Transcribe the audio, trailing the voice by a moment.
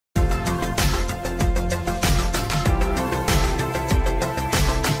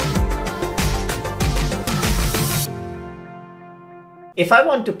If I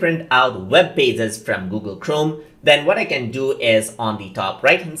want to print out web pages from Google Chrome, then what I can do is on the top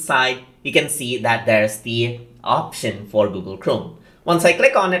right hand side, you can see that there's the option for Google Chrome. Once I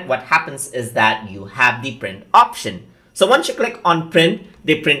click on it, what happens is that you have the print option. So once you click on print,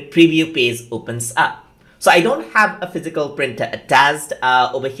 the print preview page opens up. So I don't have a physical printer attached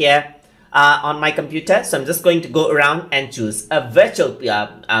over here on my computer. So I'm just going to go around and choose a virtual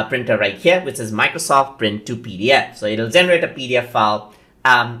printer right here, which is Microsoft Print to PDF. So it'll generate a PDF file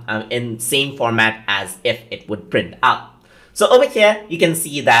in same format as if it would print out. So over here, you can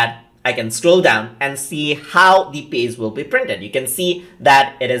see that I can scroll down and see how the page will be printed. You can see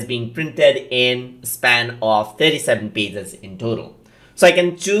that it is being printed in a span of 37 pages in total. So I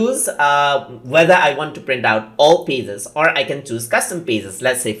can choose whether I want to print out all pages or I can choose custom pages.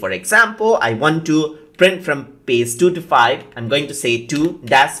 Let's say, for example, I want to print from page 2 to 5. I'm going to say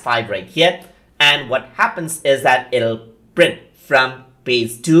 2-5 right here. And what happens is that it'll print from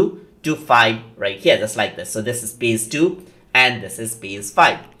page 2 to 5 right here, just like this. So this is page 2 and this is page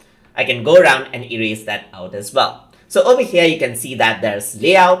 5. I can go around and erase that out as well. So over here, you can see that there's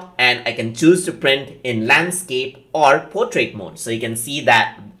layout and I can choose to print in landscape or portrait mode. So you can see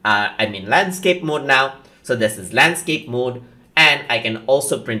that I'm in landscape mode now. So this is landscape mode and I can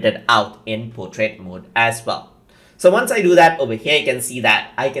also print it out in portrait mode as well. So once I do that over here, you can see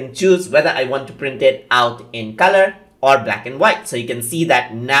that I can choose whether I want to print it out in color or black and white. So you can see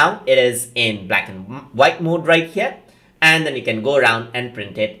that now it is in black and white mode right here. And then you can go around and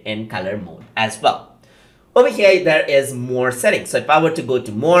print it in color mode as well. Over here, there is more settings. So if I were to go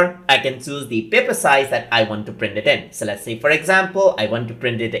to more, I can choose the paper size that I want to print it in. So let's say, for example, I want to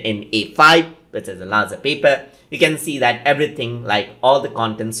print it in A5, which is a larger paper. You can see that everything, like all the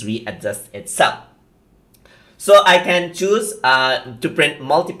contents, readjusts itself. So I can choose to print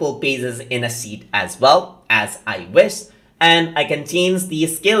multiple pages in a sheet as well as I wish. And I can change the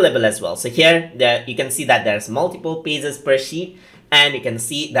scale level as well. So here, you can see that there's multiple pages per sheet. And you can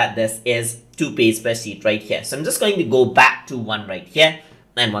see that this is 2 pages per sheet right here. So I'm just going to go back to 1 right here.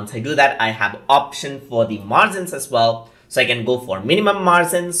 And once I do that, I have option for the margins as well. So I can go for minimum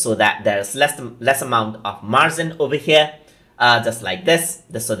margin so that there's less amount of margin over here. Just like this.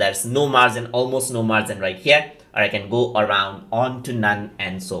 So there's no margin, almost no margin right here. Or I can go around on to none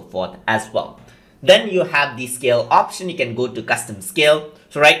and so forth as well. Then you have the scale option. You can go to custom scale.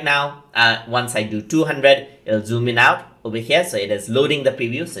 So right now, once I do 200, it'll zoom in out over here. So it is loading the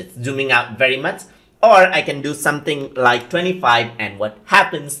preview. So it's zooming out very much. Or I can do something like 25. And what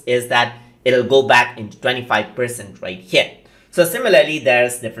happens is that it'll go back into 25% right here. So similarly,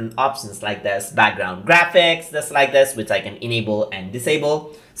 there's different options like this background graphics, just like this, which I can enable and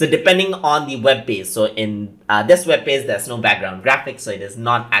disable. So depending on the web page. So in this web page, there's no background graphics. So it is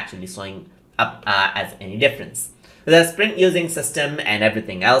not actually showing up as any difference. There's print using system and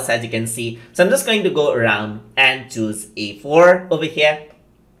everything else, as you can see. So I'm just going to go around and choose A4 over here.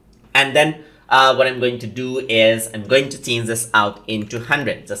 And then what I'm going to do is I'm going to change this out into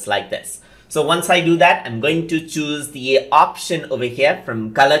 100, just like this. So once I do that, I'm going to choose the option over here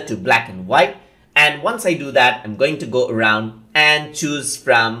from color to black and white. And once I do that, I'm going to go around and choose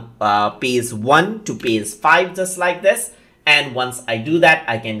from page 1 to page 5, just like this. And once I do that,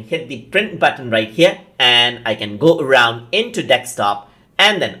 I can hit the print button right here and I can go around into desktop.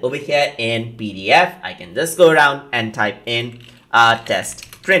 And then over here in PDF, I can just go around and type in test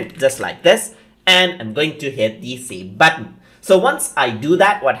print, just like this. And I'm going to hit the save button. So once I do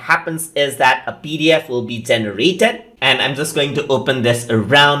that, what happens is that a PDF will be generated. And I'm just going to open this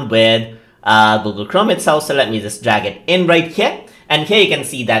around with Google Chrome itself. So let me just drag it in right here. And here you can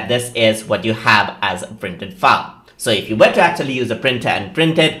see that this is what you have as a printed file. So if you were to actually use a printer and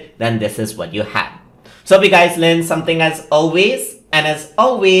print it, then this is what you have. So hope you guys learned something as always. And as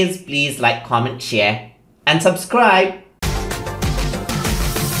always, please like, comment, share, and subscribe.